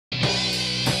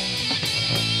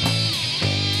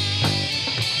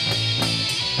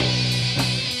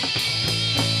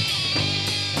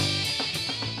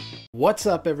What's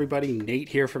up everybody, Nate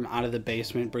here from Out of the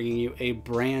Basement, bringing you a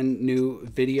brand new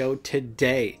video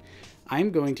today.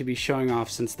 I'm going to be showing off,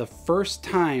 since the first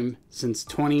time since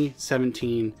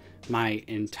 2017, my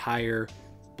entire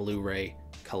Blu-ray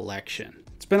collection.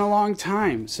 It's been a long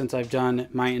time since I've done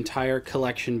my entire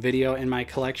collection video, and my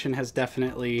collection has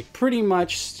definitely pretty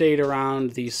much stayed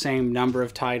around the same number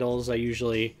of titles. I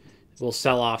usually will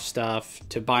sell off stuff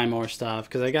to buy more stuff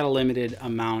because I got a limited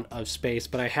amount of space,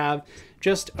 but I have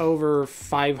just over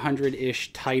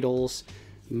 500-ish titles,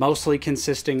 mostly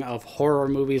consisting of horror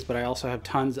movies, but I also have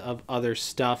tons of other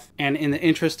stuff. And in the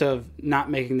interest of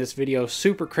not making this video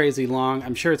super crazy long,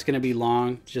 I'm sure it's going to be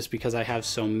long just because I have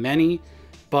so many,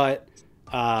 but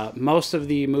most of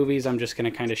the movies I'm just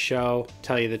going to kind of show,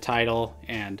 tell you the title,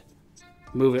 and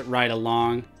move it right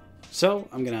along. So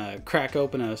I'm gonna crack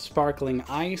open a sparkling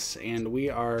ice and we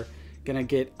are gonna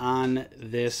get on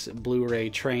this Blu-ray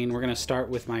train. We're gonna start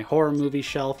with my horror movie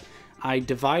shelf. I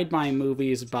divide my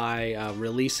movies by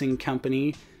releasing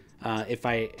company, if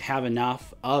I have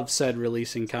enough of said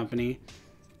releasing company,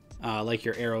 like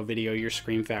your Arrow Video, your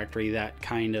Scream Factory, that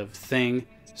kind of thing.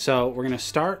 So we're gonna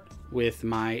start with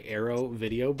my Arrow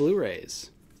Video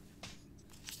Blu-rays.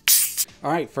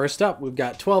 All right, first up, we've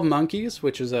got 12 Monkeys,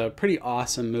 which is a pretty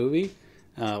awesome movie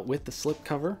with the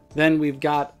slipcover. Then we've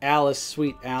got Alice,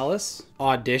 Sweet Alice,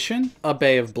 Audition, A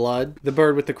Bay of Blood, The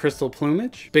Bird with the Crystal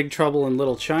Plumage, Big Trouble in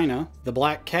Little China, The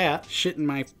Black Cat, Shit in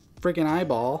My Freaking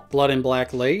Eyeball, Blood and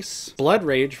Black Lace, Blood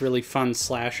Rage, really fun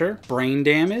slasher, Brain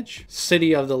Damage,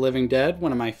 City of the Living Dead,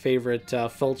 one of my favorite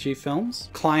Fulci films,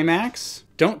 Climax,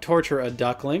 Don't Torture a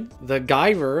Duckling, The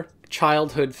Guyver,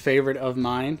 childhood favorite of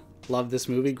mine. Love this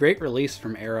movie. Great release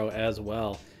from Arrow as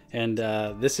well. And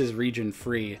this is region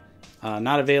free.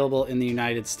 Not available in the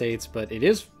United States, but it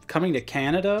is coming to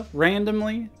Canada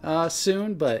randomly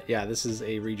soon. But yeah, this is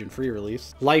a region free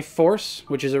release. Life Force,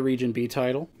 which is a region B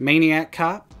title. Maniac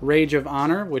Cop, Rage of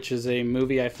Honor, which is a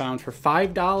movie I found for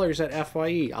 $5 at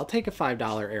FYE. I'll take a $5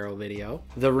 Arrow video.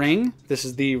 The Ring, this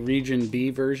is the region B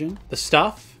version. The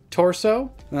Stuff,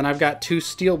 Torso. And then I've got two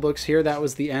steelbooks here. That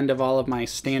was the end of all of my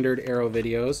standard Arrow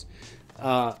videos.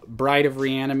 Bride of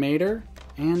Reanimator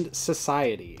and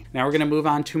Society. Now we're going to move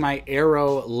on to my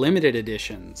Arrow limited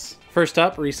editions. First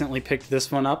up, recently picked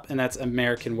this one up, and that's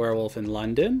American Werewolf in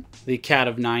London. The Cat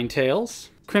of Nine Tails.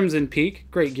 Crimson Peak,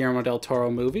 great Guillermo del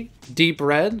Toro movie. Deep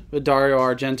Red, the Dario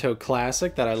Argento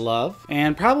classic that I love.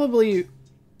 And probably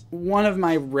one of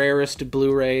my rarest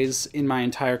Blu-rays in my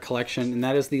entire collection, and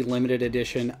that is the limited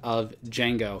edition of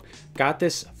Django. Got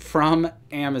this from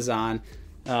Amazon.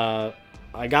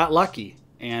 I got lucky,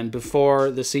 and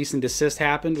before the cease and desist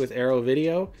happened with Arrow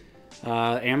Video,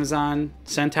 Amazon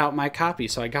sent out my copy,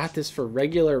 so I got this for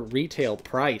regular retail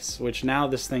price, which now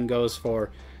this thing goes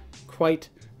for quite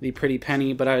the pretty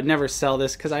penny, but I would never sell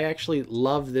this because I actually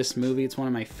love this movie. It's one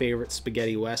of my favorite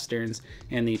spaghetti westerns,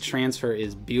 and the transfer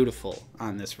is beautiful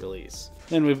on this release.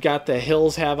 Then we've got The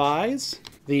Hills Have Eyes,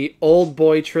 the Old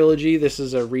Boy trilogy. This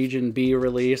is a region B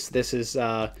release. This is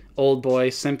Old Boy,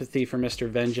 Sympathy for Mr.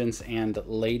 Vengeance, and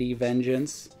Lady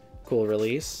Vengeance. Cool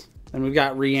release. Then we've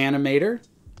got Reanimator.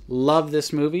 Love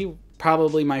this movie.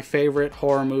 Probably my favorite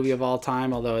horror movie of all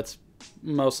time, although it's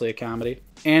mostly a comedy.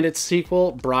 And its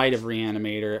sequel, Bride of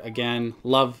Reanimator. Again,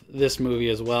 love this movie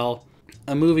as well.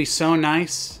 A movie so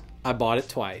nice, I bought it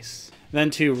twice.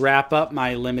 Then to wrap up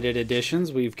my limited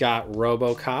editions, we've got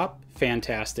RoboCop.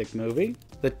 Fantastic movie.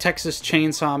 The Texas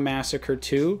Chainsaw Massacre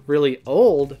 2, really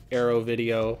old Arrow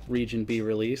Video Region B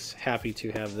release. Happy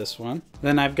to have this one.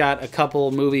 Then I've got a couple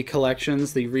movie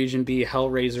collections, the Region B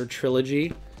Hellraiser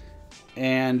trilogy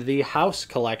and the House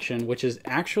collection, which is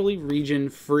actually region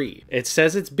free. It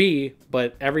says it's B,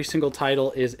 but every single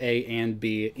title is A and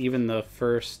B. Even the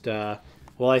first, well,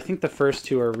 I think the first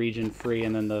two are region free,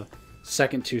 and then the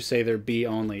second two say they're B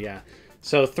only, yeah.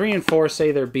 So 3 and 4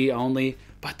 say they're B only,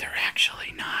 but they're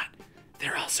actually not.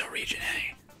 They're also region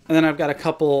A. And then I've got a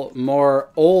couple more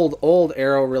old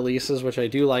Arrow releases, which I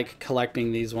do like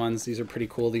collecting these ones. These are pretty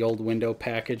cool. The old window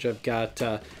package. I've got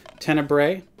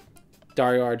Tenebrae,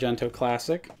 Dario Argento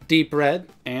classic, Deep Red,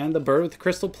 and The Bird with the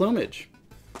Crystal Plumage.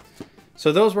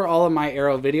 So those were all of my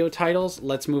Arrow Video titles.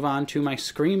 Let's move on to my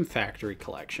Scream Factory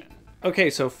collection.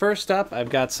 Okay, so first up, I've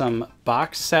got some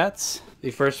box sets. The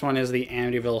first one is the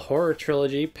Amityville Horror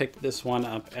Trilogy. Picked this one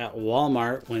up at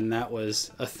Walmart when that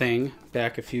was a thing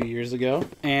back a few years ago.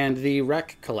 And the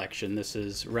Wreck collection. This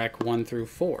is Wreck 1 through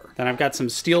 4. Then I've got some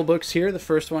steel books here. The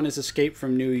first one is Escape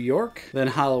from New York. Then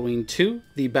Halloween 2,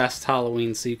 the best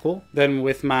Halloween sequel. Then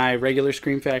with my regular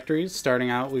Scream Factories,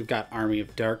 starting out, we've got Army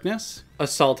of Darkness,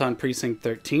 Assault on Precinct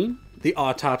 13, The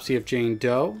Autopsy of Jane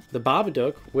Doe, The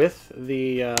Babadook with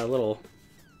the little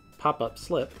pop-up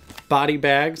slip. Body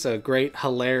Bags, a great,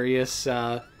 hilarious,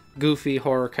 goofy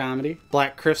horror comedy.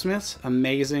 Black Christmas,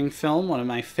 amazing film, one of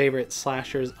my favorite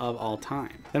slashers of all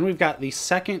time. Then we've got the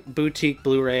second boutique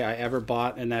Blu-ray I ever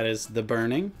bought, and that is The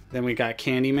Burning. Then we got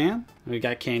Candyman. We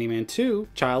got Candyman 2,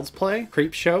 Child's Play,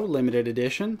 Creepshow, limited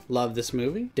edition. Love this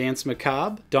movie. Dance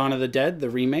Macabre, Dawn of the Dead, the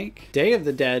remake. Day of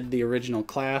the Dead, the original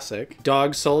classic.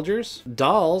 Dog Soldiers,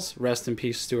 Dolls, rest in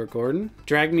peace Stuart Gordon.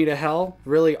 Drag Me to Hell,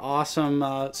 really awesome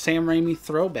Sam Raimi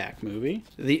throwback movie.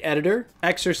 The Editor,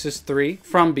 Exorcist 3,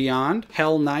 From Beyond,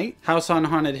 Hell Night, House on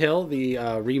Haunted Hill, the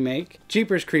remake.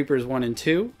 Jeepers Creepers 1 and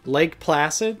 2. Lake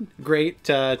Placid, great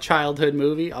childhood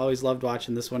movie. Always loved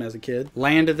watching this one as a kid.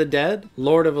 Land of the Dead,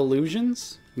 Lord of Illusions,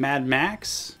 Mad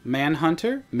Max,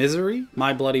 Manhunter, Misery,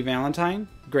 My Bloody Valentine,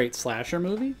 great slasher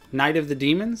movie. Night of the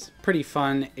Demons, pretty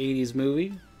fun 80s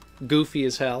movie, goofy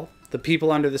as hell. The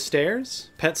People Under the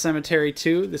Stairs, Pet Sematary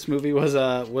 2, this movie was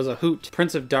a hoot.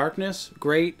 Prince of Darkness,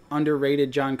 great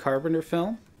underrated John Carpenter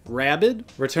film. Rabid,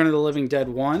 Return of the Living Dead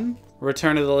 1,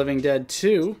 Return of the Living Dead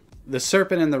 2, The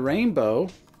Serpent and the Rainbow,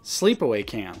 Sleepaway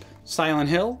Camp. Silent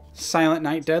Hill, Silent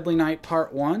Night, Deadly Night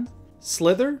Part 1,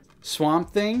 Slither, Swamp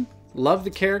Thing, love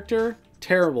the character,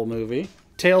 terrible movie.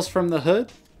 Tales from the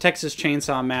Hood, Texas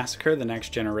Chainsaw Massacre, The Next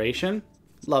Generation,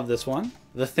 love this one.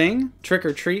 The Thing, Trick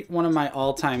or Treat, one of my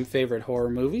all-time favorite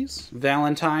horror movies.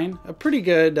 Valentine, a pretty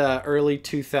good early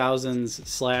 2000s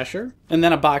slasher. And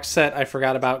then a box set I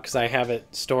forgot about because I have it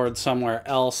stored somewhere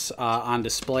else on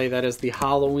display. That is the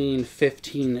Halloween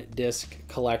 15-disc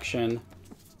collection.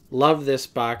 Love this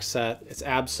box set. It's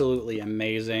absolutely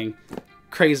amazing.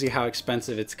 Crazy how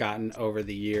expensive it's gotten over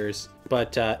the years,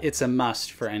 but it's a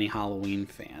must for any Halloween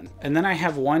fan. And then I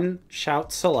have one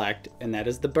Shout Select, and that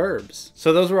is The Burbs.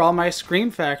 So those were all my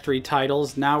Scream Factory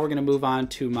titles. Now we're gonna move on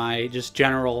to my just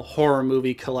general horror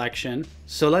movie collection.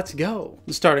 So let's go.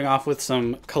 Starting off with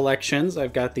some collections.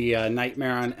 I've got the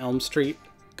Nightmare on Elm Street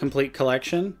complete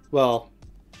collection. Well,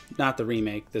 not the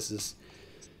remake, this is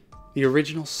the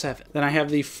original 7. Then I have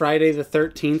the Friday the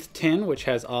 13th tin, which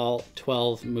has all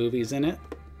 12 movies in it.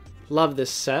 Love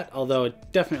this set, although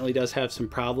it definitely does have some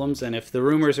problems, and if the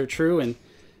rumors are true and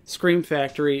Scream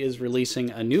Factory is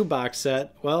releasing a new box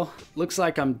set, well, looks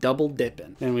like I'm double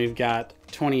dipping. Then we've got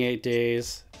 28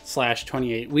 Days /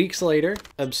 28 Weeks Later,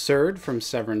 Absurd from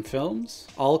Severin Films,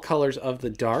 All Colors of the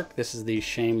Dark, this is the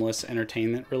Shameless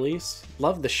Entertainment release.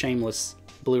 Love the Shameless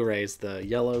Blu-rays, the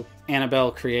yellow.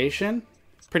 Annabelle Creation,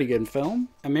 pretty good film.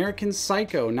 American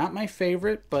Psycho, not my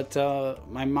favorite, but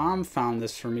my mom found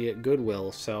this for me at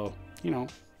Goodwill, so, you know,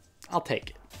 I'll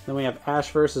take it. Then we have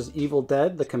Ash vs. Evil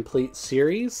Dead, the complete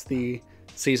series, the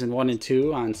season 1 and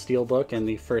 2 on Steelbook, and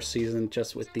the first season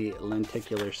just with the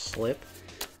lenticular slip.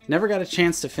 Never got a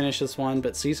chance to finish this one,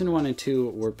 but season 1 and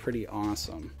 2 were pretty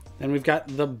awesome. Then we've got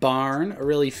The Barn, a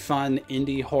really fun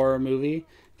indie horror movie.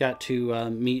 Got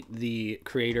to meet the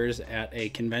creators at a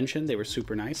convention. They were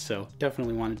super nice, so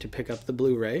definitely wanted to pick up the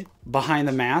Blu-ray. Behind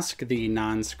the Mask, the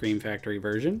non-Scream Factory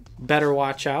version. Better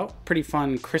Watch Out, pretty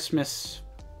fun Christmas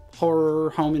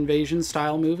horror home invasion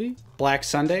style movie. Black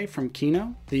Sunday from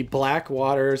Kino. The Black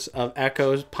Waters of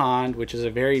Echo's Pond, which is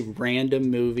a very random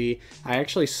movie. I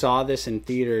actually saw this in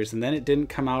theaters, and then it didn't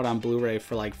come out on Blu-ray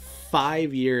for like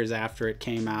 5 years after it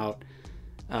came out.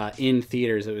 In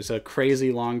theaters. It was a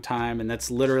crazy long time, and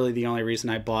that's literally the only reason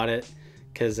I bought it,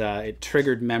 because it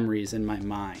triggered memories in my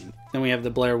mind. Then we have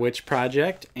the Blair Witch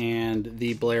Project and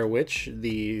the Blair Witch,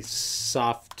 the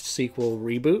soft sequel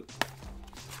reboot.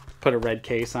 Put a red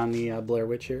case on the Blair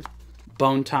Witch here.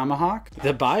 Bone Tomahawk,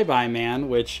 The Bye Bye Man,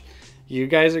 which you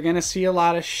guys are going to see a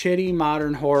lot of shitty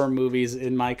modern horror movies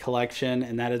in my collection,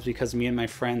 and that is because me and my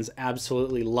friends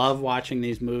absolutely love watching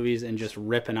these movies and just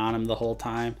ripping on them the whole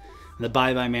time. The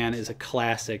Bye Bye Man is a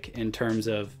classic in terms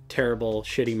of terrible,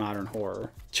 shitty modern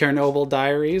horror. Chernobyl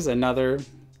Diaries, another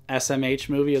SMH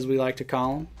movie as we like to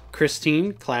call them.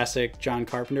 Christine, classic John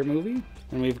Carpenter movie.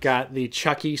 And we've got the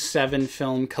Chucky 7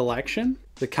 film collection.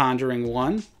 The Conjuring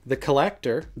 1. The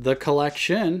Collector. The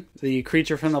Collection. The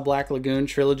Creature from the Black Lagoon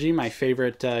trilogy, my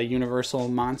favorite Universal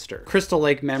monster. Crystal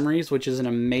Lake Memories, which is an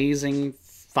amazing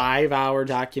 5-hour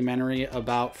documentary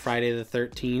about Friday the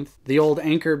 13th. The old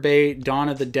Anchor Bay Dawn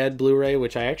of the Dead Blu-ray,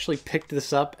 which I actually picked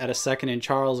this up at a Second in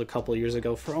Charles a couple years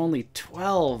ago for only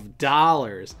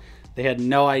 $12. They had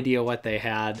no idea what they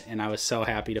had, and I was so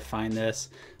happy to find this.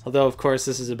 Although, of course,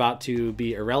 this is about to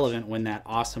be irrelevant when that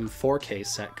awesome 4K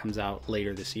set comes out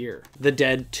later this year. The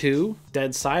Dead 2,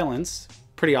 Dead Silence,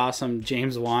 pretty awesome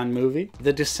James Wan movie.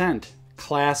 The Descent,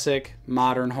 classic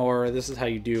modern horror. This is how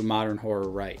you do modern horror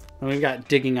right. And we've got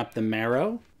Digging Up the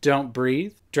Marrow, Don't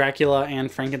Breathe, Dracula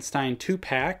and Frankenstein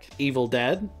 2-pack, Evil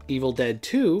Dead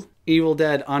 2, Evil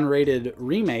Dead unrated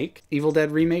remake, Evil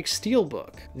Dead remake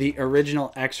steelbook, the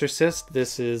original Exorcist.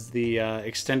 This is the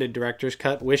extended director's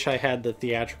cut. Wish I had the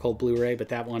theatrical Blu-ray, but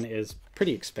that one is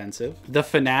pretty expensive. The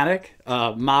Fanatic,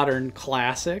 modern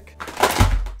classic.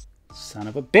 Son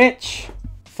of a bitch.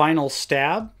 Final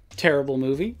Stab, terrible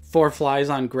movie. Four Flies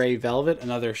on Grey Velvet,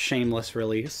 another shameless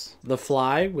release. The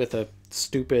Fly with a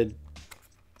stupid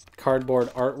cardboard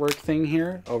artwork thing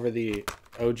here over the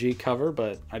OG cover,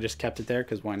 but I just kept it there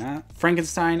because why not?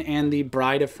 Frankenstein and the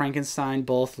Bride of Frankenstein,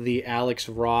 both the Alex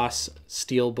Ross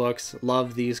steelbooks.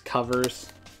 Love these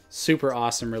covers. Super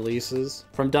awesome releases.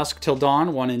 From Dusk Till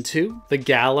Dawn 1 and 2. The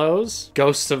Gallows,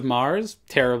 Ghosts of Mars,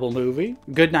 terrible movie.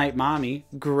 Goodnight Mommy,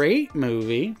 great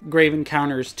movie. Grave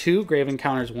Encounters 2. Grave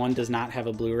Encounters 1 does not have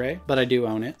a Blu-ray, but I do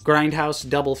own it. Grindhouse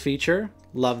double feature,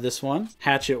 love this one.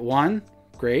 Hatchet 1,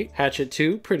 great. Hatchet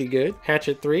 2, pretty good.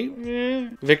 Hatchet 3,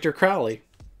 Victor Crowley,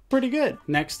 pretty good.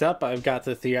 Next up, I've got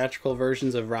the theatrical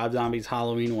versions of Rob Zombie's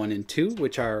Halloween 1 and 2,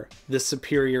 which are the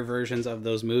superior versions of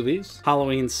those movies.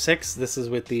 Halloween 6, this is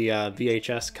with the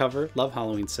VHS cover. Love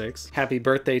Halloween 6. Happy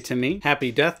Birthday to Me.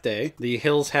 Happy Death Day. The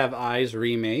Hills Have Eyes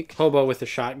remake. Hobo with a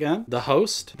Shotgun. The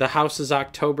Host. The House is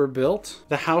October Built.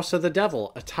 The House of the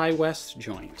Devil, a Ty West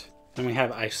joint. Then we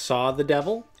have I Saw the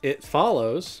Devil, It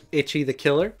Follows, Itchy the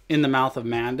Killer, In the Mouth of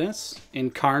Madness,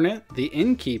 Incarnate, The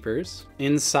Innkeepers,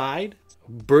 Inside,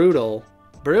 Brutal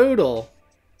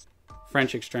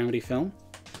French extremity film,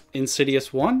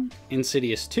 Insidious 1,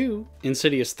 Insidious 2,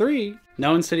 Insidious 3,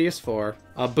 no Insidious 4,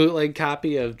 a bootleg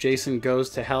copy of Jason Goes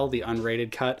to Hell, the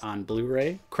unrated cut on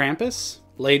Blu-ray, Krampus,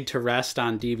 Laid to Rest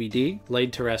on DVD,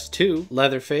 Laid to Rest 2,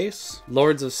 Leatherface,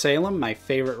 Lords of Salem, my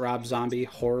favorite Rob Zombie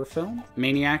horror film,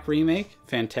 Maniac remake,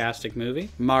 fantastic movie,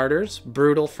 Martyrs,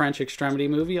 brutal French extremity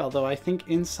movie, although I think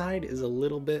Inside is a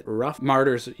little bit rough.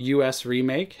 Martyrs US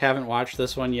remake, haven't watched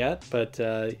this one yet, but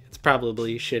it's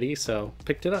probably shitty, so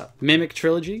picked it up. Mimic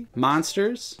trilogy,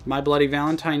 Monsters, My Bloody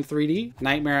Valentine 3D,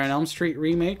 Nightmare on Elm Street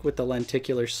remake with the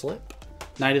lenticular slip,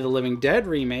 Night of the Living Dead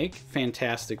remake,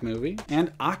 fantastic movie,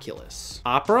 and Oculus.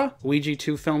 Opera, Ouija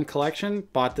 2 film collection,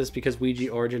 bought this because Ouija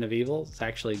Origin of Evil, it's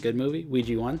actually a good movie.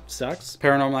 Ouija 1 sucks.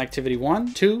 Paranormal Activity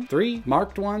 1, 2, 3,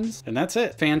 marked ones, and that's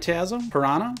it. Phantasm,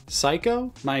 Piranha,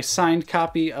 Psycho, my signed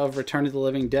copy of Return of the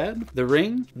Living Dead, The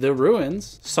Ring, The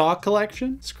Ruins, Saw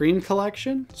collection, Scream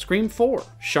 4,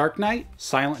 Shark Night,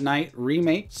 Silent Night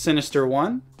remake, Sinister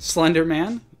 1, Slender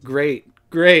Man, great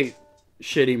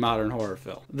shitty modern horror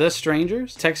film. The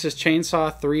Strangers, Texas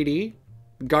Chainsaw 3D,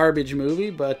 garbage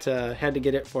movie, but had to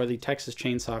get it for the Texas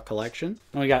Chainsaw collection.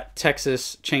 And we got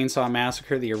Texas Chainsaw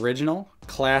Massacre, the original,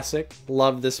 classic,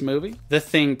 love this movie. The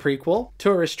Thing prequel,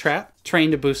 Tourist Trap,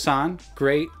 Train to Busan,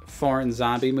 great foreign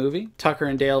zombie movie. Tucker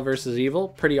and Dale vs. Evil,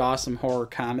 pretty awesome horror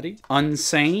comedy.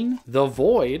 Unsane, The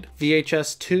Void,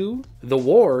 VHS 2, The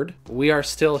Ward, We Are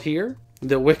Still Here,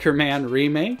 The Wicker Man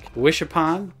remake, Wish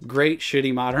Upon, great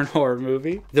shitty modern horror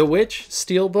movie, The Witch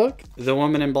steelbook, The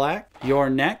Woman in Black, You're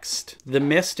Next, The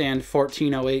Mist and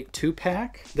 1408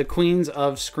 2-pack, The Queens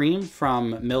of Scream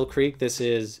from Mill Creek. This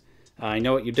is I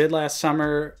Know What You Did Last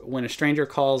Summer, When a Stranger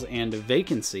Calls, and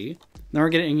Vacancy. Then we're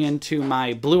getting into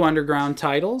my Blue Underground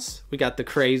titles. We got The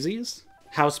Crazies,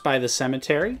 House by the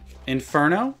Cemetery,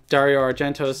 Inferno, Dario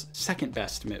Argento's second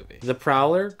best movie, The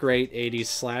Prowler, great 80s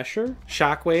slasher,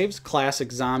 Shockwaves,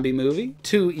 classic zombie movie,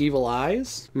 Two Evil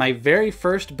Eyes, my very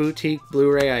first boutique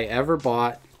Blu-ray I ever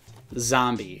bought,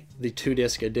 Zombie, the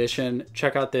 2-disc edition.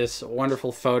 Check out this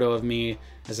wonderful photo of me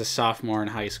as a sophomore in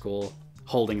high school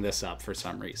holding this up for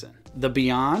some reason. The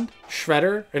Beyond,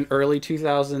 Shredder, an early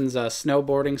 2000s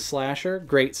snowboarding slasher,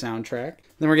 great soundtrack.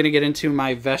 Then we're going to get into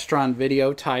my Vestron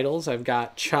video titles. I've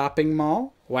got Chopping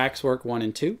Mall, Waxwork 1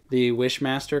 and 2, the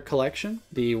Wishmaster collection,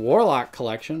 the Warlock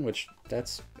collection, which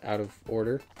that's out of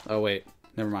order. Oh wait,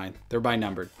 never mind. They're by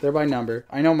number.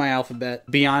 I know my alphabet.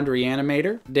 Beyond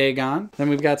Reanimator, Dagon. Then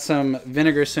we've got some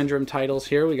Vinegar Syndrome titles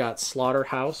here. We got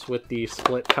Slaughterhouse with the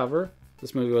split cover.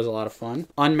 This movie was a lot of fun.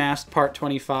 Unmasked Part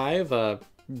 25, a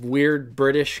weird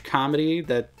British comedy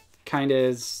that kind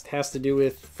of has to do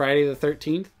with Friday the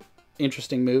 13th.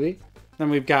 Interesting movie. Then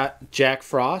we've got Jack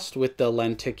Frost with the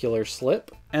lenticular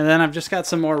slip. And then I've just got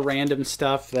some more random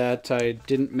stuff that I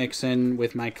didn't mix in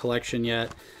with my collection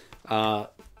yet.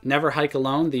 Never Hike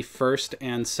Alone, the first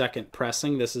and second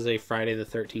pressing. This is a Friday the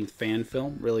 13th fan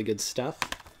film. Really good stuff.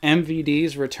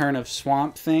 MVD's Return of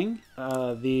Swamp Thing.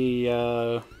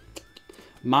 The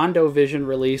Mondo Vision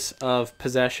release of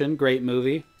Possession. Great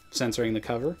movie. Censoring the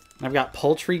cover. I've got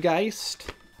Poultrygeist,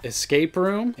 Escape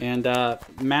Room, and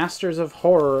Masters of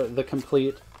Horror, the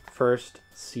complete first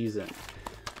season.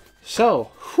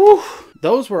 So, whew,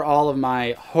 those were all of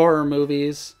my horror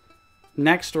movies.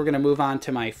 Next, we're going to move on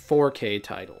to my 4K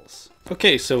titles.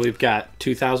 Okay, so we've got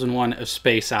 2001: A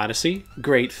Space Odyssey.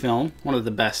 Great film. One of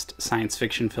the best science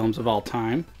fiction films of all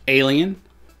time. Alien.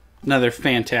 Another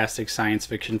fantastic science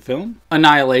fiction film.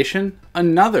 Annihilation.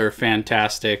 Another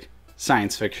fantastic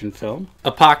science fiction film.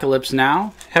 Apocalypse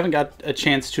Now. Haven't got a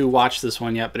chance to watch this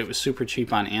one yet, but it was super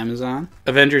cheap on Amazon.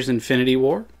 Avengers Infinity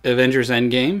War. Avengers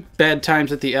Endgame. Bad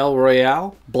Times at the El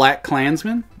Royale. Black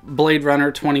Klansman. Blade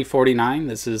Runner 2049.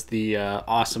 This is the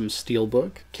awesome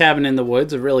steelbook. Cabin in the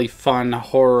Woods, a really fun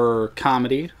horror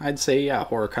comedy. I'd say, yeah,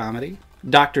 horror comedy.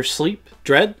 Dr. Sleep.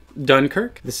 Dread.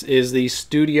 Dunkirk. This is the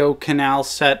Studio Canal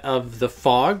set of The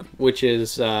Fog, which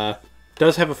is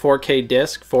does have a 4K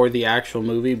disc for the actual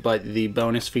movie, but the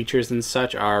bonus features and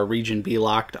such are Region B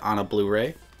locked on a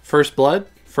Blu-ray. First Blood.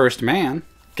 First Man.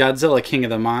 Godzilla King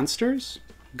of the Monsters.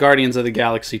 Guardians of the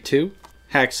Galaxy 2.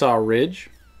 Hacksaw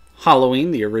Ridge. Halloween,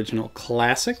 the original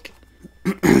classic.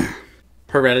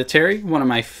 Hereditary, one of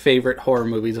my favorite horror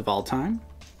movies of all time.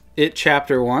 It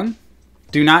Chapter 1.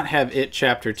 Do not have It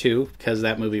Chapter 2, because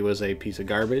that movie was a piece of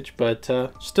garbage, but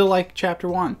still like Chapter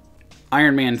 1.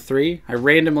 Iron Man 3. I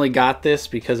randomly got this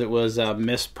because it was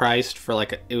mispriced for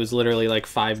it was literally like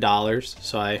 $5,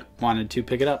 so I wanted to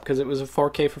pick it up because it was a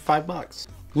 4K for $5.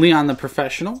 Leon the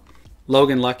Professional.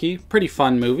 Logan Lucky, pretty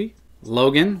fun movie.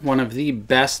 Logan, one of the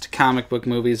best comic book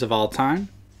movies of all time.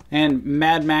 And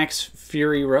Mad Max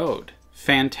Fury Road.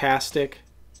 Fantastic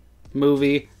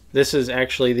movie. This is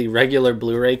actually the regular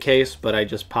Blu-ray case, but I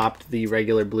just popped the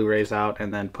regular Blu-rays out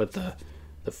and then put the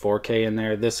 4K in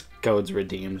there. This code's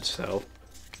redeemed, so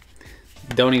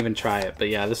don't even try it. But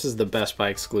yeah, this is the Best Buy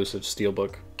exclusive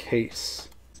steelbook case.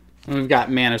 And we've got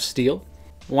Man of Steel.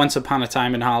 Once Upon a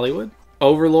Time in Hollywood.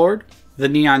 Overlord. The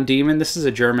Neon Demon. This is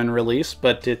a German release,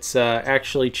 but it's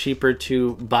actually cheaper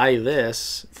to buy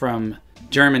this from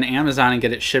German Amazon and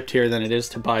get it shipped here than it is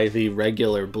to buy the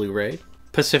regular Blu-ray.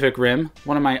 Pacific Rim,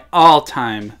 one of my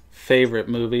all-time favorite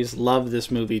movies. Love this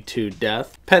movie to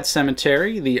death. Pet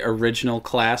Sematary, the original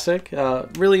classic.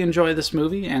 Really enjoy this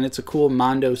movie, and it's a cool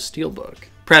Mondo steelbook.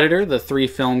 Predator, the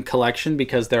 3-film collection,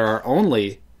 because there are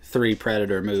only 3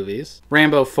 Predator movies.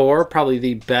 Rambo 4, probably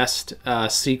the best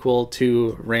sequel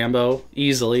to Rambo,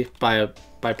 easily, by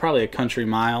probably a country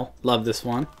mile. Love this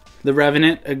one. The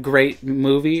Revenant, a great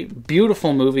movie.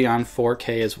 Beautiful movie on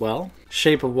 4K as well.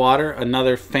 Shape of Water,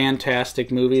 another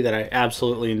fantastic movie that I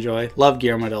absolutely enjoy. Love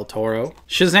Guillermo del Toro.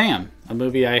 Shazam, a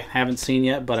movie I haven't seen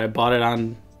yet, but I bought it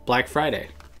on Black Friday.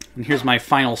 And here's my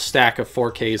final stack of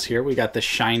 4Ks here. We got The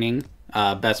Shining,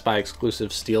 Best Buy exclusive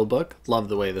steelbook. Love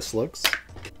the way this looks.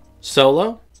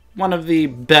 Solo, one of the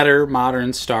better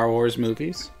modern Star Wars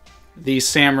movies. The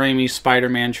Sam Raimi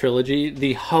Spider-Man trilogy,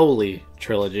 the Holy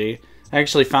Trilogy. I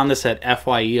actually found this at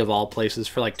FYE of all places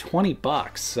for like 20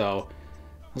 bucks, so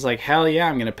I was like, hell yeah,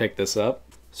 I'm gonna pick this up.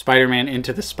 Spider-Man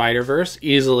Into the Spider-Verse,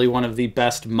 easily one of the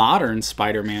best modern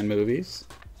Spider-Man movies.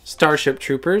 Starship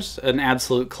Troopers, an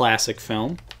absolute classic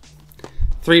film.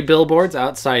 3 Billboards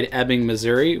Outside Ebbing,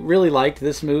 Missouri. Really liked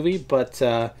this movie, but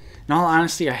in all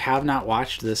honesty, I have not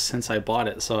watched this since I bought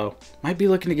it, so might be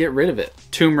looking to get rid of it.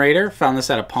 Tomb Raider, found this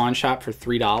at a pawn shop for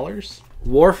 $3.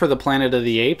 War for the Planet of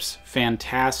the Apes,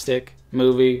 fantastic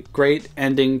movie. Great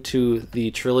ending to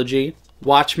the trilogy.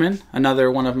 Watchmen, another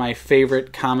one of my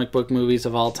favorite comic book movies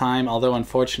of all time, although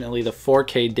unfortunately the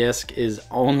 4K disc is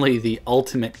only the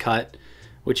ultimate cut,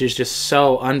 which is just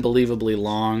so unbelievably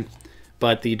long,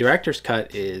 but the director's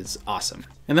cut is awesome.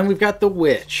 And then we've got The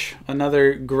Witch,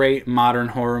 another great modern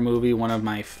horror movie, one of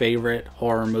my favorite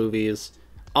horror movies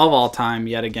of all time,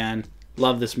 yet again.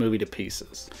 Love this movie to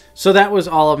pieces. So that was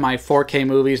all of my 4K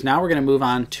movies. Now we're going to move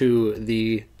on to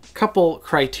the couple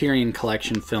Criterion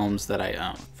Collection films that I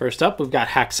own. First up, we've got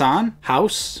Haxan,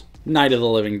 House, Night of the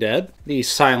Living Dead, The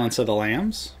Silence of the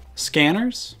Lambs,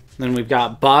 Scanners. Then we've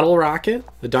got Bottle Rocket,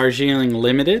 The Darjeeling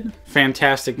Limited,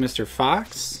 Fantastic Mr.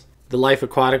 Fox, The Life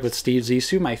Aquatic with Steve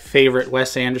Zissou, my favorite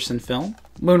Wes Anderson film,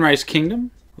 Moonrise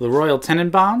Kingdom, The Royal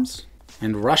Tenenbaums,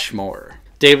 and Rushmore.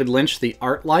 David Lynch, The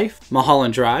Art Life,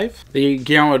 Mulholland Drive, the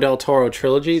Guillermo del Toro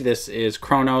trilogy. This is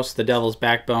Kronos, The Devil's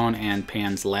Backbone, and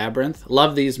Pan's Labyrinth.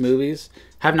 Love these movies.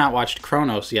 Have not watched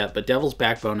Kronos yet, but Devil's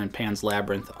Backbone and Pan's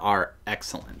Labyrinth are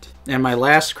excellent. And my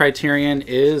last Criterion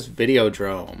is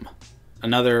Videodrome.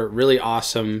 Another really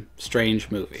awesome, strange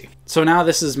movie. So now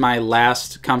this is my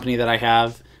last company that I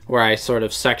have where I sort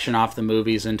of section off the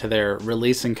movies into their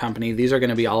releasing company. These are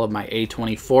going to be all of my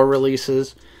A24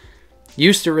 releases.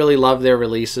 Used to really love their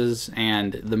releases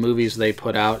and the movies they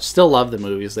put out. Still love the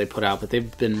movies they put out, but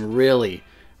they've been really,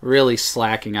 really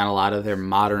slacking on a lot of their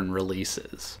modern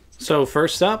releases. So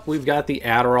first up, we've got the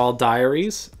Adderall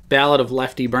Diaries, Ballad of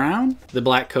Lefty Brown, The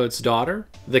Blackcoat's Daughter,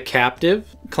 The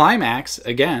Captive, Climax,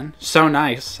 again, so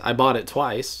nice, I bought it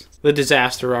twice, The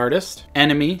Disaster Artist,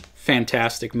 Enemy,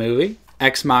 fantastic movie,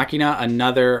 Ex Machina,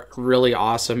 another really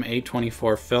awesome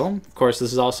A24 film. Of course,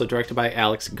 this is also directed by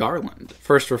Alex Garland.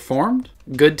 First Reformed,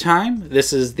 Good Time.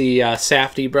 This is the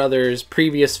Safdie brothers'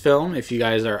 previous film. If you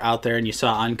guys are out there and you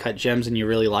saw Uncut Gems and you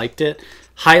really liked it,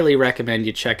 highly recommend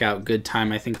you check out Good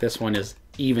Time. I think this one is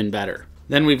even better.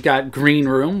 Then we've got Green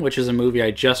Room, which is a movie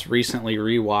I just recently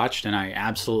rewatched and I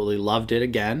absolutely loved it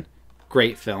again.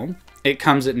 Great film. It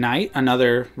Comes at Night,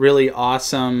 another really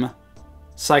awesome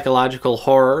psychological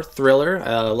horror thriller.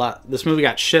 This movie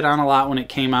got shit on a lot when it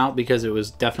came out because it was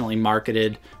definitely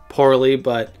marketed poorly,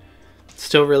 but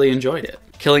still really enjoyed it.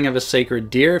 Killing of a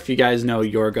Sacred Deer. If you guys know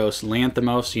Yorgos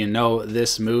Lanthimos, you know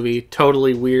this movie.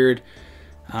 Totally weird.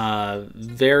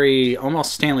 Very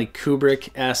almost Stanley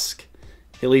Kubrick-esque,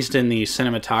 at least in the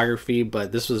cinematography,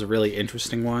 but this was a really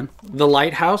interesting one. The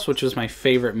Lighthouse, which was my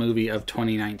favorite movie of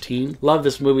 2019. Love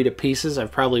this movie to pieces.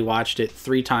 I've probably watched it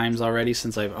 3 times already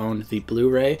since I've owned the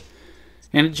Blu-ray,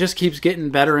 and it just keeps getting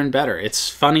better and better. It's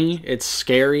funny, it's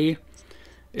scary,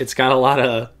 it's got a lot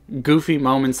of goofy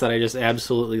moments that I just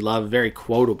absolutely love. Very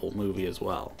quotable movie as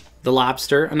well. The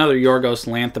Lobster, another Yorgos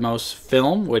Lanthimos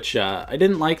film, which I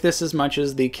didn't like this as much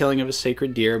as The Killing of a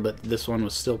Sacred Deer, but this one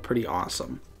was still pretty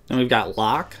awesome. Then we've got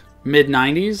Locke,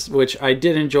 mid-90s, which I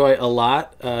did enjoy a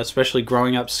lot, especially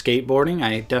growing up skateboarding.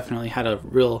 I definitely had a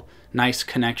real nice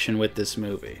connection with this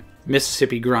movie.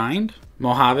 Mississippi Grind,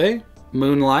 Mojave,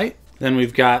 Moonlight. Then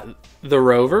we've got The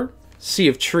Rover, Sea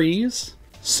of Trees,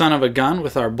 Son of a Gun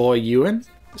with our boy Ewan,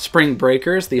 Spring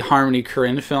Breakers, the Harmony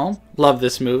Korine film. Love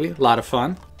this movie, a lot of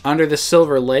fun. Under the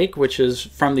Silver Lake, which is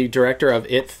from the director of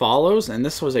It Follows, and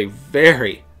this was a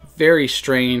very, very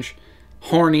strange,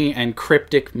 horny, and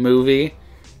cryptic movie.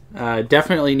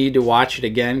 Definitely need to watch it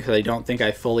again because I don't think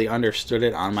I fully understood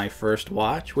it on my first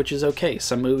watch, which is okay.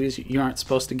 Some movies you aren't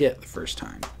supposed to get the first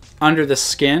time. Under the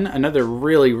Skin, another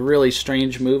really, really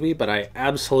strange movie, but I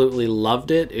absolutely loved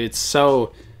it. It's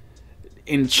so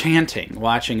enchanting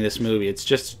watching this movie. It's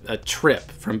just a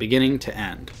trip from beginning to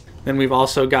end. Then we've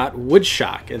also got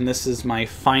Woodshock, and this is my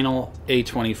final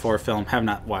A24 film. Have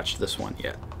not watched this one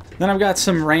yet. Then I've got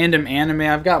some random anime.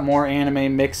 I've got more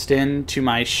anime mixed into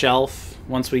my shelf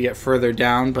once we get further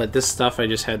down, but this stuff I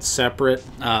just had separate.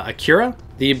 Akira,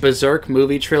 the Berserk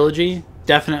movie trilogy.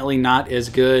 Definitely not as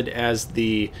good as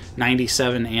the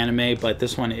 97 anime, but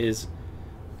this one is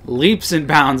leaps and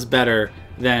bounds better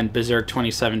than Berserk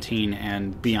 2017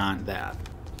 and beyond that.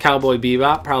 Cowboy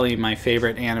Bebop, probably my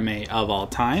favorite anime of all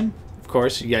time. Of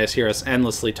course, you guys hear us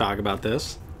endlessly talk about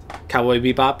this. Cowboy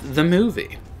Bebop, the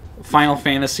movie. Final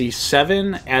Fantasy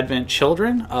VII, Advent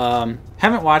Children.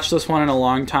 Haven't watched this one in a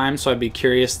long time, so I'd be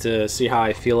curious to see how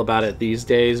I feel about it these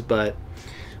days, but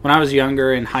when I was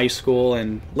younger in high school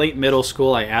and late middle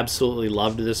school, I absolutely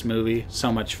loved this movie.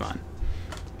 So much fun.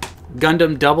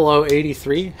 Gundam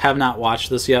 0083, have not watched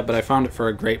this yet, but I found it for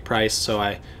a great price, so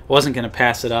I wasn't going to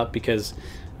pass it up because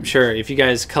I'm sure if you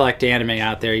guys collect anime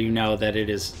out there, you know that it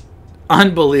is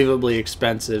unbelievably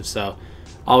expensive, so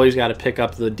always got to pick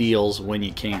up the deals when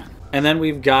you can. And then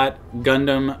we've got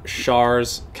Gundam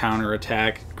Char's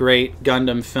Counterattack. Great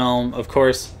Gundam film. Of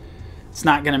course, it's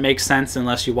not going to make sense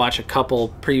unless you watch a couple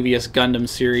previous Gundam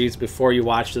series before you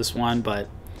watch this one, but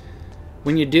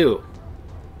when you do,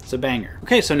 it's a banger.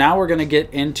 Okay, so now we're going to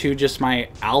get into just my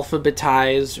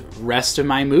alphabetized rest of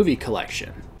my movie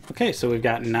collection. Okay, so we've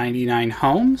got 99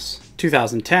 Homes,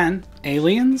 2010,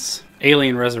 Aliens,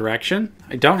 Alien Resurrection.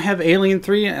 I don't have Alien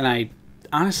 3, and I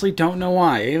honestly don't know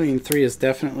why. Alien 3 is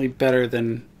definitely better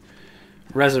than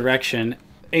Resurrection.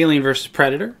 Alien vs.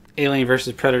 Predator, Alien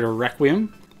vs. Predator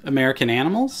Requiem, American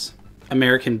Animals,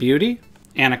 American Beauty,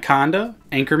 Anaconda,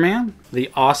 Anchorman, the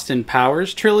Austin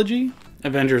Powers trilogy,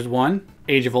 Avengers 1,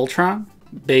 Age of Ultron,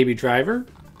 Baby Driver,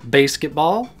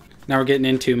 Basketball. Now we're getting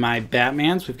into my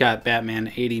Batmans. We've got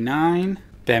Batman 89,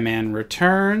 Batman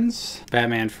Returns,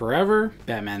 Batman Forever,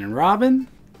 Batman and Robin.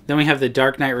 Then we have The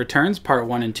Dark Knight Returns, Part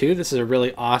 1 and 2. This is a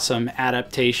really awesome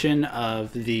adaptation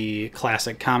of the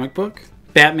classic comic book.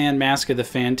 Batman Mask of the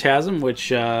Phantasm,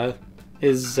 which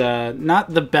is not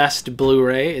the best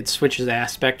Blu-ray. It switches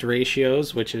aspect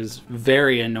ratios, which is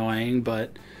very annoying,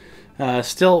 but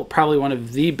still probably one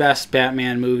of the best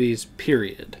Batman movies,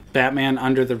 period. Batman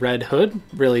Under the Red Hood,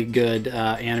 really good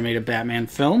animated Batman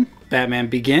film. Batman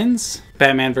Begins,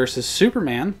 Batman vs.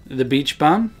 Superman, The Beach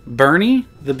Bum, Bernie,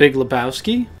 The Big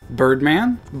Lebowski,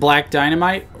 Birdman, Black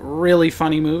Dynamite, really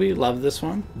funny movie, love this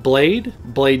one. Blade,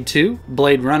 Blade 2,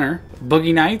 Blade Runner,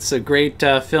 Boogie Nights, a great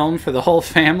film for the whole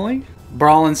family.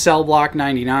 Brawl in Cell Block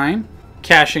 99.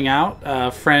 Cashing Out,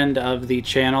 a friend of the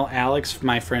channel, Alex,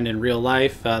 my friend in real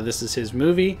life. This is his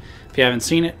movie. If you haven't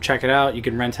seen it, check it out. You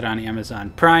can rent it on Amazon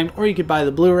Prime, or you could buy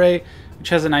the Blu-ray, which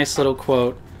has a nice little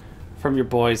quote from your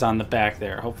boys on the back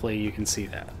there. Hopefully you can see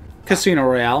that. Casino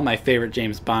Royale, my favorite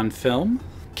James Bond film.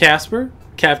 Casper,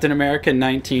 Captain America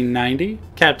 1990,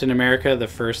 Captain America the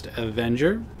First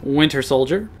Avenger, Winter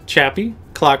Soldier, Chappie,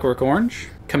 Clockwork Orange,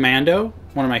 Commando,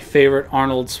 one of my favorite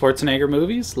Arnold Schwarzenegger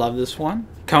movies. Love this one.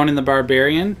 Conan the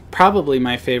Barbarian, probably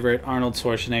my favorite Arnold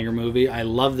Schwarzenegger movie. I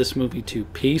love this movie to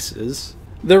pieces.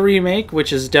 The remake,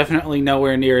 which is definitely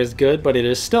nowhere near as good, but it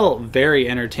is still very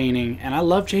entertaining, and I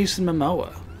love Jason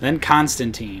Momoa. Then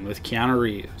Constantine with Keanu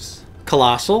Reeves.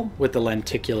 Colossal with the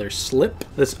lenticular slip.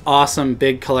 This awesome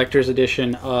big collector's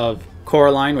edition of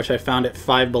Coraline, which I found at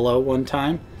Five Below one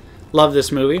time. Love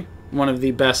this movie. One of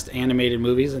the best animated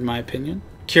movies in my opinion.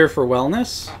 Cure for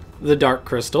Wellness. The Dark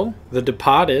Crystal, The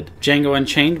Departed, Django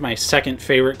Unchained, my second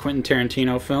favorite Quentin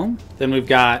Tarantino film. Then we've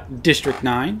got District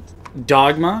 9,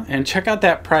 Dogma, and check out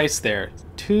that price there,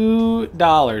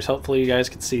 $2. Hopefully you guys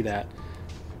can see that.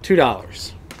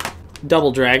 $2.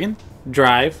 Double Dragon,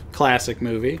 Drive, classic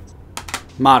movie.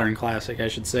 Modern classic, I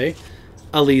should say.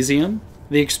 Elysium,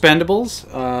 The Expendables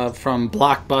from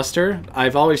Blockbuster.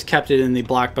 I've always kept it in the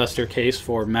Blockbuster case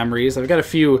for memories. I've got a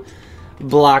few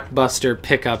Blockbuster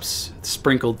pickups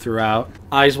sprinkled throughout.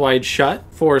 Eyes Wide Shut,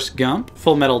 Forrest Gump,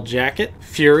 Full Metal Jacket,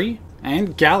 Fury,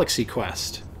 and Galaxy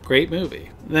Quest. Great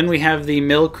movie. Then we have the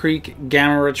Mill Creek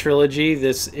Gamera trilogy.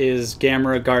 This is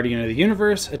Gamera, Guardian of the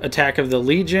Universe, Attack of the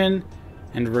Legion,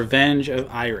 and Revenge of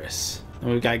Iris. Then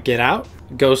we've got Get Out,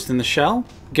 Ghost in the Shell,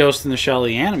 Ghost in the Shell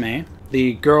the anime,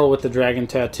 The Girl with the Dragon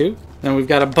Tattoo. Then we've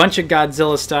got a bunch of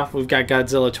Godzilla stuff. We've got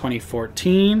Godzilla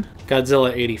 2014,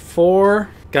 Godzilla 84,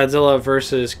 Godzilla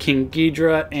vs. King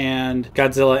Ghidorah, and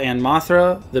Godzilla and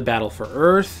Mothra, The Battle for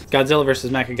Earth, Godzilla vs.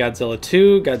 Mechagodzilla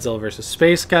 2, Godzilla vs.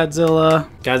 Space Godzilla,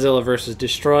 Godzilla vs.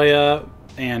 Destroya,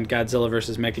 and Godzilla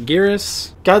vs.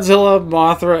 Mechaguirus, Godzilla,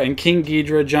 Mothra, and King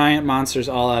Ghidorah Giant Monsters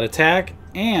All Out Attack,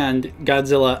 and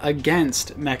Godzilla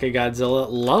against Mechagodzilla.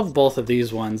 Love both of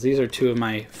these ones. These are two of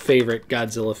my favorite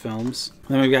Godzilla films.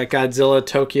 Then we've got Godzilla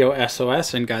Tokyo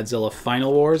SOS and Godzilla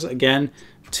Final Wars. Again,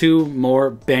 two more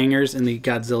bangers in the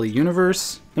Godzilla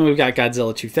universe. Then we've got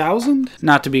Godzilla 2000,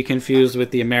 not to be confused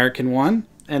with the American one,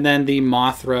 and then the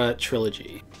Mothra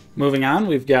trilogy. Moving on,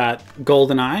 we've got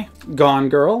GoldenEye, Gone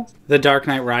Girl, The Dark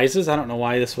Knight Rises. I don't know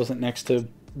why this wasn't next to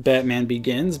Batman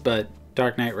Begins, but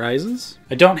Dark Knight Rises.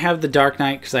 I don't have the Dark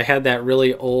Knight because I had that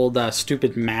really old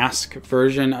stupid mask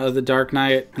version of the Dark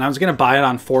Knight, and I was going to buy it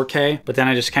on 4K, but then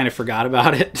I just kind of forgot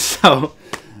about it. So,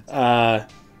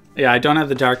 yeah, I don't have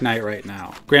the Dark Knight right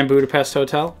now. Grand Budapest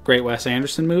Hotel, great Wes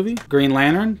Anderson movie. Green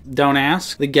Lantern, Don't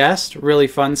Ask. The Guest, really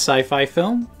fun sci-fi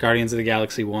film. Guardians of the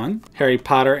Galaxy 1. Harry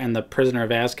Potter and the Prisoner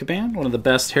of Azkaban, one of the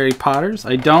best Harry Potters.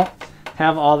 I don't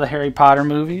have all the Harry Potter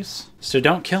movies, so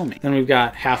don't kill me. Then we've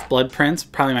got Half-Blood Prince,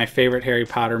 probably my favorite Harry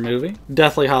Potter movie.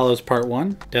 Deathly Hallows Part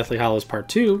 1, Deathly Hallows Part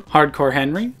 2, Hardcore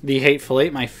Henry, The Hateful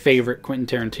Eight, my favorite Quentin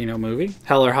Tarantino movie.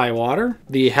 Hell or High Water,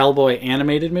 the Hellboy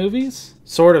animated movies,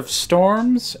 Sword of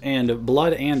Storms, and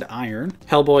Blood and Iron.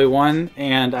 Hellboy 1,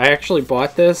 and I actually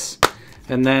bought this,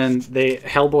 and then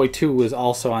Hellboy 2 was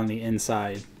also on the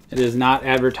inside. It is not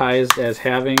advertised as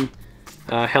having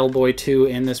Hellboy 2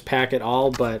 in this pack at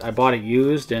all, but I bought it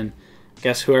used, and I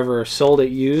guess whoever sold it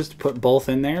used put both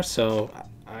in there, so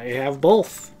I have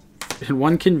both in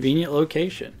one convenient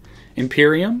location.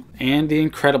 Imperium and The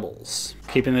Incredibles.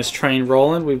 Keeping this train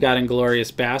rolling, we've got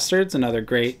Inglourious Bastards, another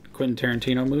great Quentin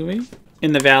Tarantino movie.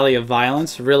 In the Valley of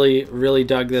Violence, really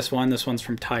dug this one. This one's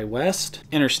from Ty West.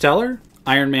 Interstellar,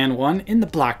 Iron Man 1 in the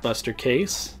Blockbuster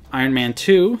case. Iron Man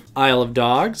 2, Isle of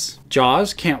Dogs.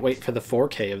 Jaws, can't wait for the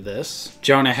 4K of this.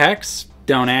 Jonah Hex,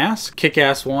 Don't Ask.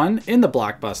 Kick-Ass 1 in the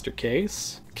Blockbuster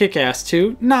case. Kick-Ass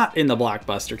 2, not in the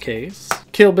Blockbuster case.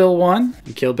 Kill Bill 1,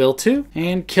 and Kill Bill 2,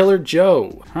 and Killer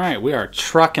Joe. Alright, we are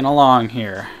trucking along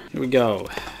here. Here we go.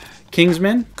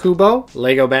 Kingsman, Kubo,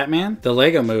 Lego Batman, the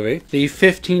Lego Movie, the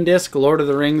 15-disc Lord of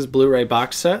the Rings Blu-ray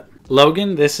box set.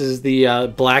 Logan, this is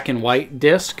the black and white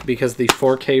disc because the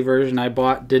 4K version I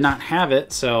bought did not have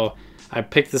it, so I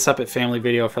picked this up at Family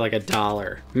Video for like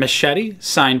 $1. Machete,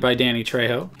 signed by Danny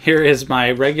Trejo. Here is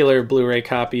my regular Blu-ray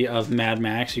copy of Mad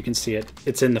Max. You can see it.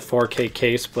 It's in the 4K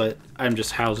case, but I'm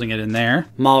just housing it in there.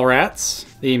 Mallrats,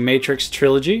 the Matrix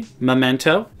trilogy,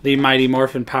 Memento, the Mighty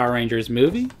Morphin Power Rangers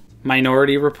movie,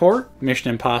 Minority Report,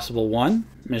 Mission Impossible 1,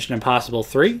 Mission Impossible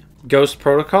 3, Ghost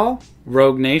Protocol,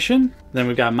 Rogue Nation. Then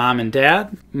we've got Mom and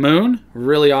Dad, Moon,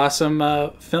 really awesome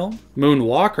film,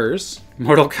 Moonwalkers,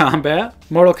 Mortal Kombat,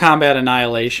 Mortal Kombat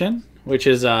Annihilation, which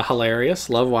is hilarious.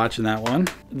 Love watching that one.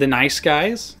 The Nice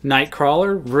Guys,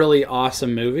 Nightcrawler, really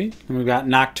awesome movie. And we've got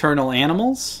Nocturnal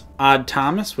Animals, Odd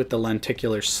Thomas with the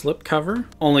lenticular slipcover,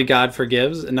 Only God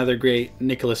Forgives, another great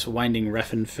Nicholas Winding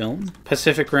Refn film.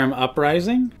 Pacific Rim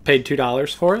Uprising, paid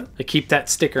 $2 for it. I keep that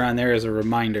sticker on there as a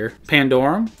reminder.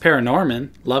 Pandorum,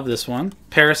 Paranorman, love this one.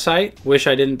 Parasite, wish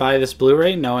I didn't buy this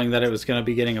Blu-ray knowing that it was going to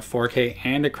be getting a 4K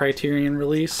and a Criterion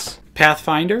release.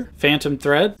 Pathfinder, Phantom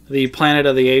Thread, the Planet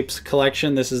of the Apes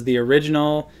collection. This is the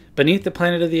original Beneath the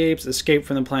Planet of the Apes, Escape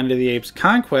from the Planet of the Apes,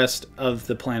 Conquest of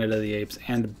the Planet of the Apes,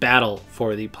 and Battle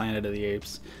for the Planet of the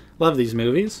Apes. Love these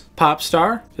movies.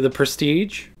 Popstar, The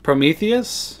Prestige,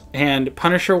 Prometheus, and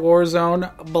Punisher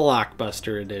Warzone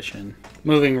Blockbuster Edition.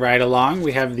 Moving right along,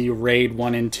 we have the Raid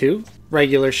 1 and 2,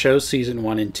 Regular Show Season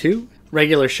 1 and 2,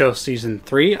 Regular Show Season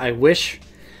 3. I wish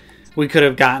we could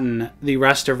have gotten the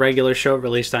rest of Regular Show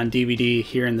released on DVD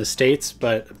here in the States,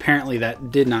 but apparently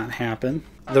that did not happen.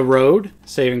 The Road,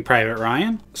 Saving Private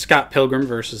Ryan, Scott Pilgrim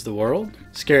vs. the World,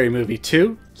 Scary Movie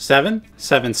 2, Seven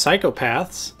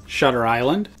Psychopaths, Shutter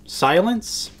Island,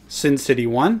 Silence, Sin City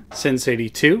 1, Sin City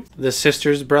 2, The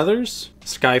Sisters Brothers,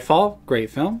 Skyfall,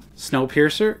 great film,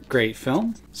 Snowpiercer, great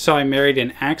film, So I Married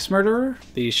an Axe Murderer,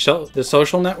 The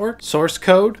Social Network, Source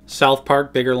Code, South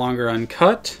Park Bigger Longer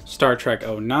Uncut, Star Trek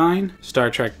 09,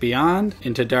 Star Trek Beyond,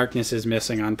 Into Darkness is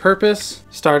Missing on Purpose,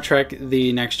 Star Trek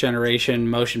The Next Generation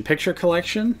Motion Picture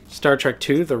Collection, Star Trek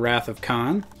II The Wrath of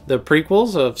Khan, the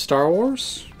prequels of Star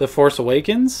Wars, The Force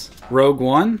Awakens, Rogue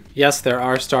One. Yes, there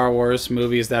are Star Wars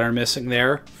movies that are missing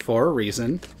there for a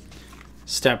reason.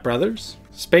 Step Brothers,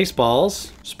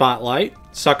 Spaceballs, Spotlight,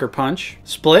 Sucker Punch,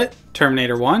 Split,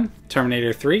 Terminator 1,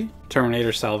 Terminator 3,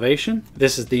 Terminator Salvation,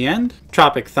 This Is the End,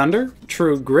 Tropic Thunder,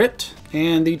 True Grit,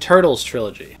 and the Turtles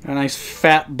trilogy. A nice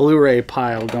fat Blu-ray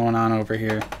pile going on over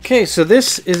here. Okay, so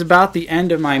this is about the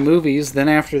end of my movies. Then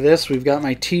after this, we've got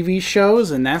my TV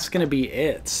shows, and that's going to be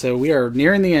it. So we are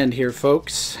nearing the end here,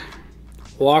 folks.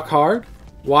 Walk Hard,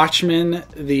 Watchmen,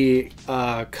 the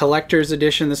collector's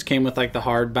edition. This came with like the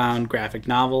hardbound graphic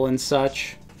novel and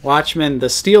such. Watchmen, the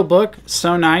steelbook,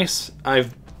 so nice.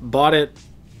 I've bought it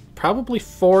probably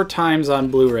 4 times on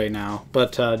Blu-ray now,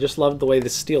 but just loved the way the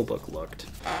steelbook looked.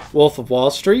 Wolf of Wall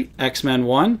Street, X-Men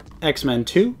 1, X-Men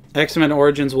 2, X-Men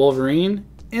Origins Wolverine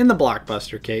in the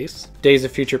Blockbuster case, Days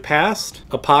of Future Past,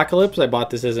 Apocalypse, I bought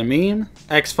this as a meme,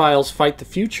 X-Files Fight the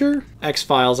Future,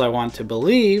 X-Files I Want to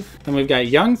Believe, then we've got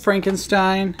Young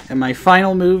Frankenstein, and my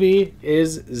final movie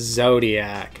is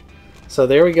Zodiac. So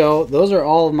there we go. Those are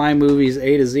all of my movies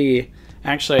A to Z.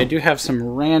 Actually, I do have some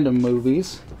random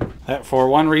movies that for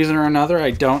one reason or another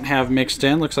I don't have mixed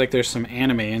in. Looks like there's some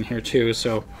anime in here too.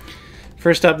 So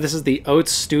first up, this is the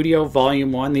Oats Studio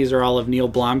Volume 1. These are all of Neil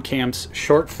Blomkamp's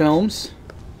short films.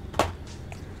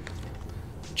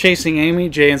 Chasing Amy,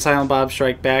 Jay and Silent Bob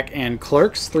Strike Back, and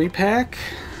Clerks 3-pack.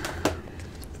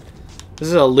 This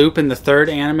is a Lupin the Third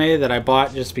anime that I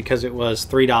bought just because it was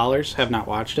 $3. Have not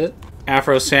watched it.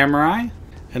 Afro Samurai.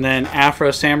 And then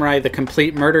Afro Samurai The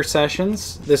Complete Murder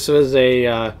Sessions. This was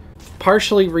a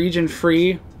partially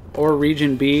region-free or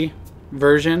region B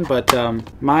version, but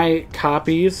my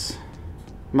copies,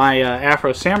 my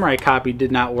Afro Samurai copy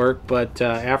did not work, but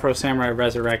Afro Samurai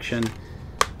Resurrection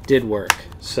did work.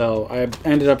 So I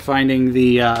ended up finding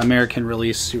the American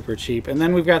release super cheap. And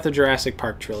then we've got the Jurassic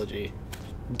Park trilogy,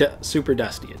 Super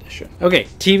Dusty Edition. Okay,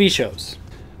 TV shows.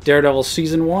 Daredevil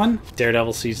Season 1,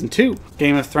 Daredevil Season 2,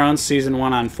 Game of Thrones Season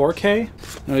 1 on 4K.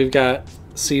 And we've got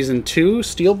Season 2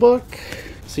 Steelbook,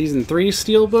 Season 3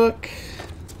 Steelbook,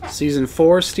 Season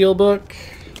 4 Steelbook.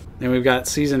 Then we've got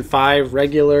Season 5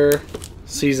 regular,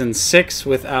 Season 6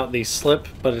 without the slip,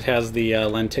 but it has the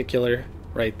lenticular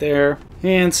right there.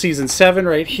 And Season 7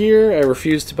 right here. I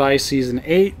refused to buy Season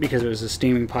 8 because it was a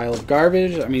steaming pile of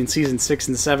garbage. I mean, Season 6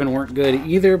 and 7 weren't good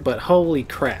either, but holy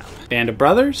crap. Band of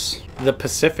Brothers, The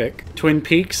Pacific, Twin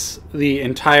Peaks, The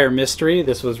Entire Mystery.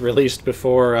 This was released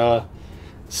before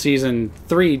Season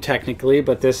 3 technically,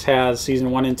 but this has Season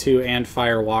 1 and 2 and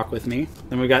Fire Walk with Me.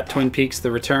 Then we got Twin Peaks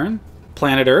The Return,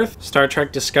 Planet Earth, Star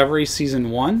Trek Discovery Season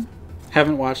 1.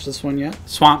 Haven't watched this one yet.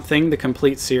 Swamp Thing, the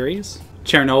complete series.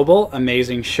 Chernobyl,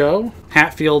 amazing show.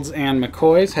 Hatfields and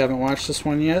McCoys, haven't watched this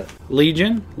one yet.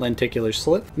 Legion, lenticular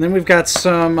slip. And then we've got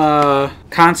some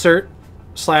concert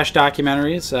 /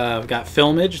 documentaries. We've got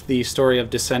Filmage, the story of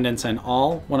Descendants and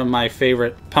All, one of my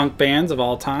favorite punk bands of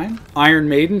all time. Iron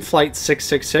Maiden, Flight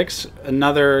 666,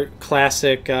 another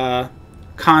classic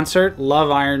concert.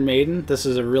 Love Iron Maiden. This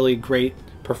is a really great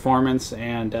performance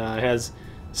and has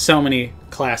so many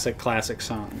classic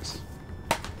songs.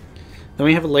 Then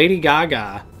we have Lady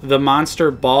Gaga, the Monster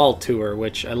Ball Tour,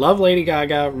 which I love Lady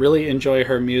Gaga, really enjoy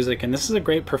her music, and this is a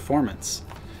great performance.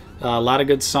 A lot of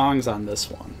good songs on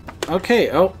this one. Okay,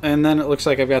 oh, and then it looks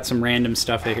like I've got some random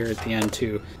stuff here at the end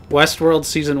too. Westworld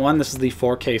Season 1, this is the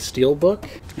 4K Steelbook.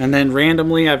 And then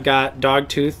randomly I've got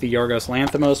Dogtooth, the Yorgos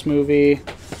Lanthimos movie.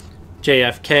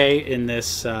 JFK in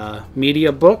this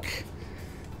media book.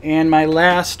 And my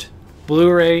last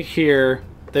Blu-ray here,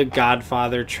 the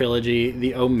Godfather Trilogy,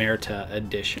 the Omerta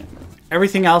edition.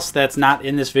 Everything else that's not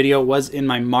in this video was in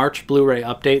my March Blu-ray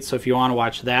update, so if you want to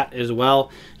watch that as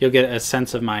well, you'll get a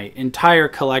sense of my entire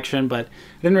collection, but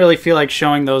I didn't really feel like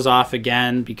showing those off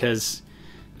again because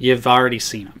you've already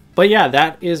seen them. But yeah,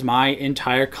 that is my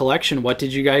entire collection. What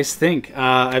did you guys think?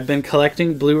 I've been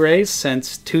collecting Blu-rays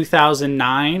since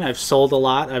 2009. I've sold a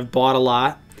lot. I've bought a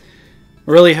lot.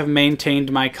 Really have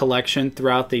maintained my collection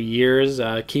throughout the years,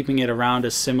 keeping it around a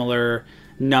similar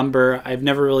number. I've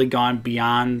never really gone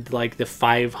beyond like the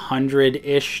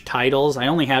 500-ish titles. I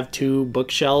only have 2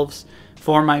 bookshelves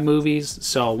for my movies,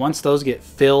 so once those get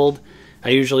filled, I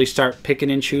usually start picking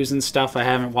and choosing stuff I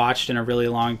haven't watched in a really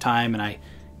long time, and I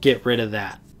get rid of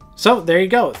that. So there you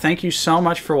go. Thank you so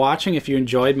much for watching. If you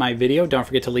enjoyed my video, don't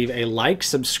forget to leave a like,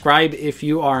 subscribe if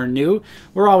you are new.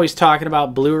 We're always talking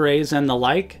about Blu-rays and the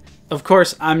like. Of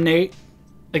course, I'm Nate.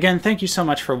 Again, thank you so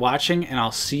much for watching, and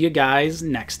I'll see you guys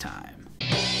next time.